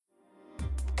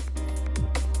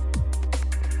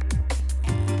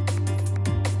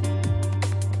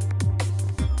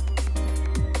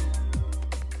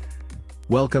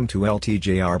Welcome to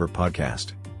LTJ Arbor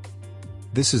Podcast.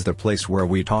 This is the place where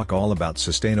we talk all about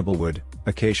sustainable wood,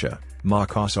 acacia,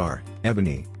 macassar,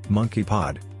 ebony, monkey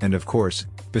pod, and of course,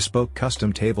 bespoke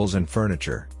custom tables and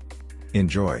furniture.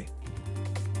 Enjoy.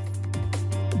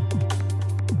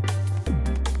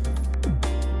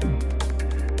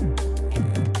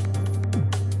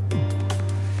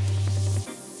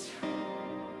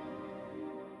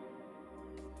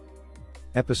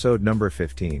 Episode number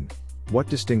 15. What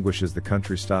distinguishes the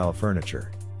country-style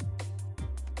furniture?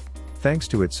 Thanks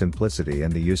to its simplicity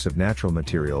and the use of natural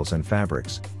materials and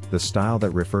fabrics, the style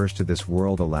that refers to this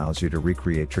world allows you to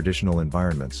recreate traditional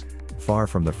environments, far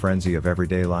from the frenzy of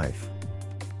everyday life.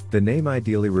 The name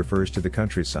ideally refers to the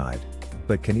countryside,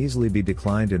 but can easily be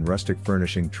declined in rustic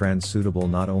furnishing trends suitable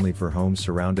not only for homes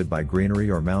surrounded by greenery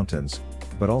or mountains,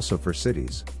 but also for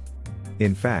cities.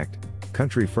 In fact,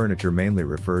 country furniture mainly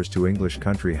refers to English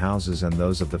country houses and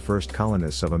those of the first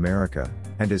colonists of America,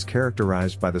 and is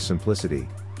characterized by the simplicity,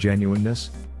 genuineness,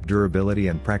 durability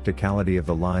and practicality of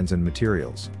the lines and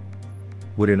materials.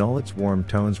 Wood in all its warm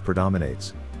tones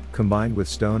predominates, combined with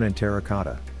stone and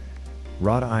terracotta.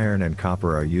 Wrought iron and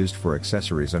copper are used for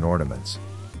accessories and ornaments.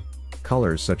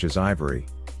 Colors such as ivory,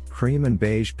 cream and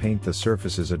beige paint the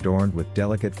surfaces adorned with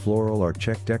delicate floral or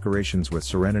check decorations with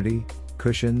serenity.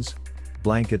 Cushions,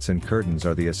 blankets and curtains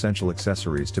are the essential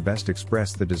accessories to best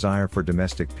express the desire for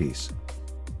domestic peace.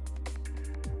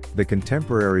 The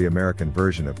contemporary American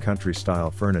version of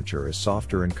country-style furniture is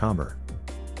softer and calmer.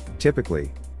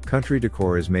 Typically, country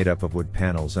decor is made up of wood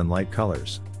panels and light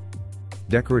colors.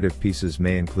 Decorative pieces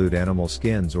may include animal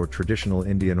skins or traditional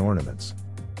Indian ornaments.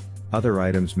 Other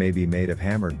items may be made of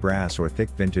hammered brass or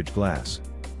thick vintage glass.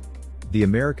 The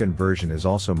American version is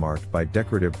also marked by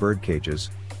decorative bird cages,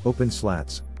 open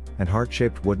slats, and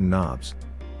heart-shaped wooden knobs.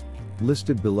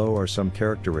 Listed below are some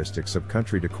characteristics of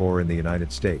country decor in the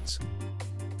United States.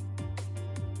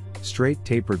 Straight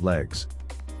tapered legs.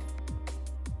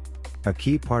 A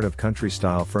key part of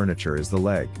country-style furniture is the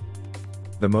leg.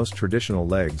 The most traditional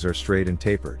legs are straight and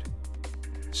tapered.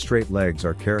 Straight legs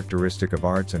are characteristic of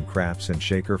arts and crafts and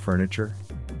Shaker furniture.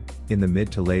 In the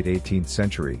mid to late 18th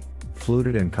century,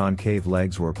 fluted and concave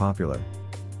legs were popular.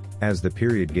 As the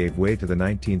period gave way to the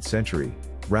 19th century,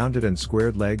 rounded and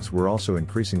squared legs were also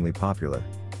increasingly popular.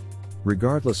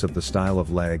 Regardless of the style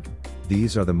of leg,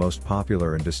 these are the most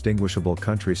popular and distinguishable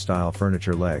country-style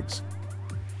furniture legs.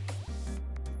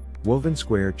 Woven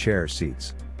square chair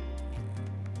seats.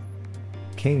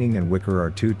 Caning and wicker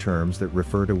are two terms that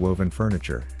refer to woven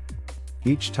furniture.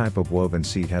 Each type of woven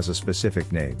seat has a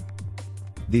specific name.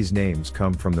 These names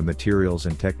come from the materials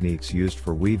and techniques used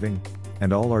for weaving,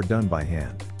 and all are done by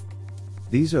hand.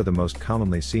 These are the most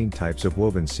commonly seen types of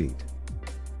woven seat.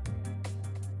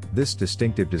 This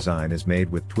distinctive design is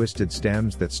made with twisted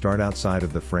stems that start outside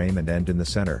of the frame and end in the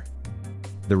center.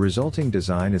 The resulting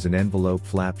design is an envelope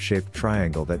flap-shaped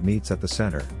triangle that meets at the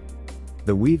center.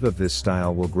 The weave of this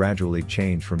style will gradually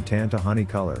change from tan to honey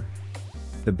color.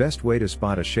 The best way to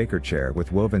spot a Shaker chair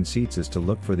with woven seats is to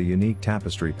look for the unique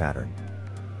tapestry pattern.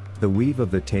 The weave of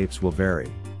the tapes will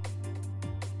vary.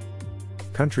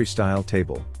 Country-style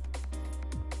table.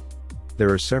 There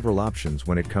are several options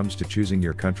when it comes to choosing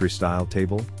your country-style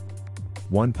table.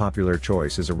 One popular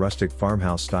choice is a rustic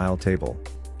farmhouse-style table.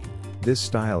 This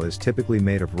style is typically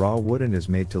made of raw wood and is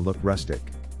made to look rustic.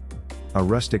 A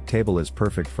rustic table is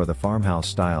perfect for the farmhouse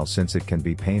style since it can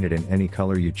be painted in any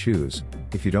color you choose,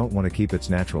 if you don't want to keep its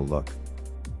natural look.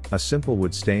 A simple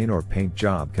wood stain or paint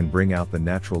job can bring out the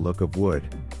natural look of wood,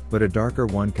 but a darker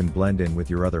one can blend in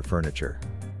with your other furniture.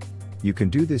 You can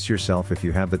do this yourself if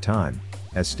you have the time,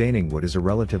 as staining wood is a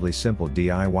relatively simple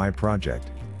DIY project.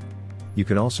 You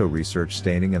can also research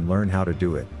staining and learn how to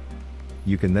do it.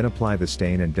 You can then apply the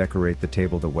stain and decorate the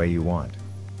table the way you want.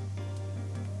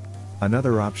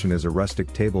 Another option is a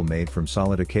rustic table made from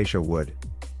solid acacia wood.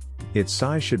 Its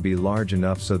size should be large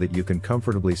enough so that you can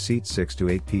comfortably seat 6 to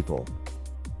 8 people.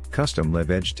 Custom live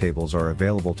edge tables are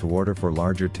available to order for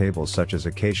larger tables such as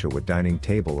acacia wood dining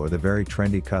table or the very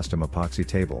trendy custom epoxy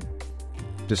table.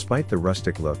 Despite the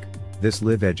rustic look, this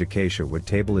live edge acacia wood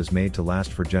table is made to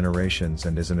last for generations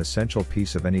and is an essential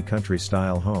piece of any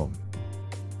country-style home.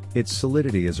 Its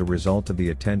solidity is a result of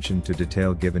the attention to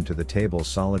detail given to the table's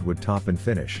solid wood top and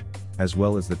finish, as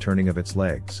well as the turning of its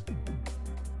legs.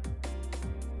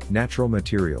 Natural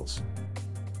materials.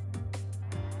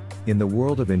 In the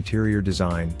world of interior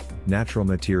design, natural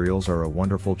materials are a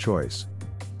wonderful choice.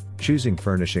 Choosing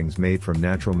furnishings made from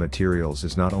natural materials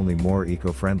is not only more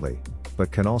eco-friendly,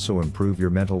 but can also improve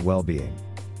your mental well-being.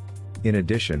 In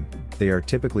addition, they are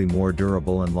typically more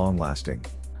durable and long-lasting.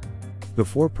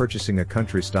 Before purchasing a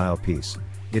country-style piece,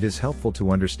 It is helpful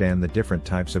to understand the different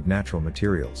types of natural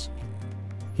materials.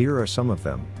 Here are some of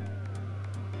them.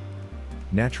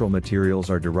 Natural materials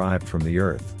are derived from the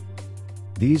earth.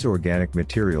 These organic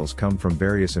materials come from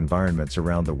various environments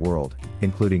around the world,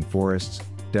 including forests,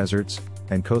 deserts,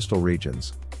 and coastal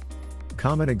regions.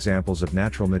 Common examples of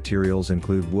natural materials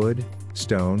include wood,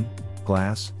 stone,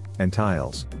 glass, and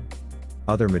tiles.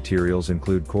 Other materials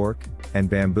include cork and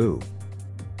bamboo.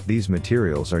 These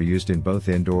materials are used in both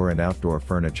indoor and outdoor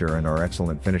furniture and are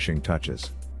excellent finishing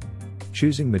touches.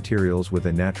 Choosing materials with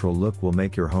a natural look will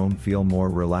make your home feel more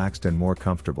relaxed and more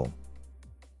comfortable.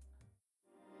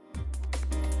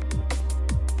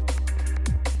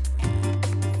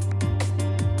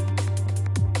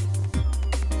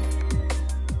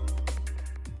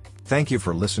 Thank you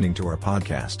for listening to our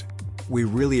podcast. We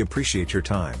really appreciate your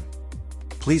time.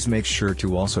 Please make sure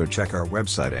to also check our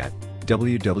website at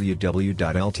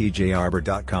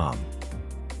www.ltjarbor.com.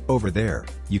 Over there,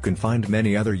 you can find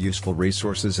many other useful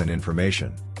resources and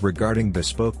information regarding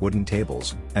bespoke wooden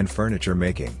tables and furniture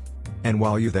making. And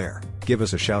while you're there, give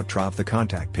us a shout. Drop the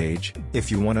contact page if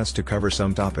you want us to cover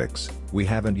some topics we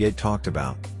haven't yet talked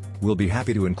about. We'll be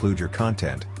happy to include your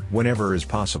content whenever is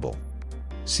possible.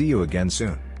 See you again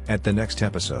soon at the next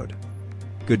episode.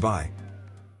 Goodbye.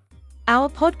 Our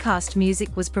podcast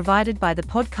music was provided by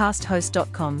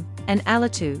thepodcasthost.com and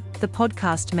Alitu, the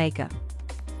podcast maker.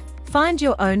 Find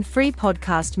your own free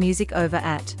podcast music over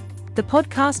at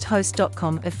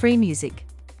thepodcasthost.com, a free music.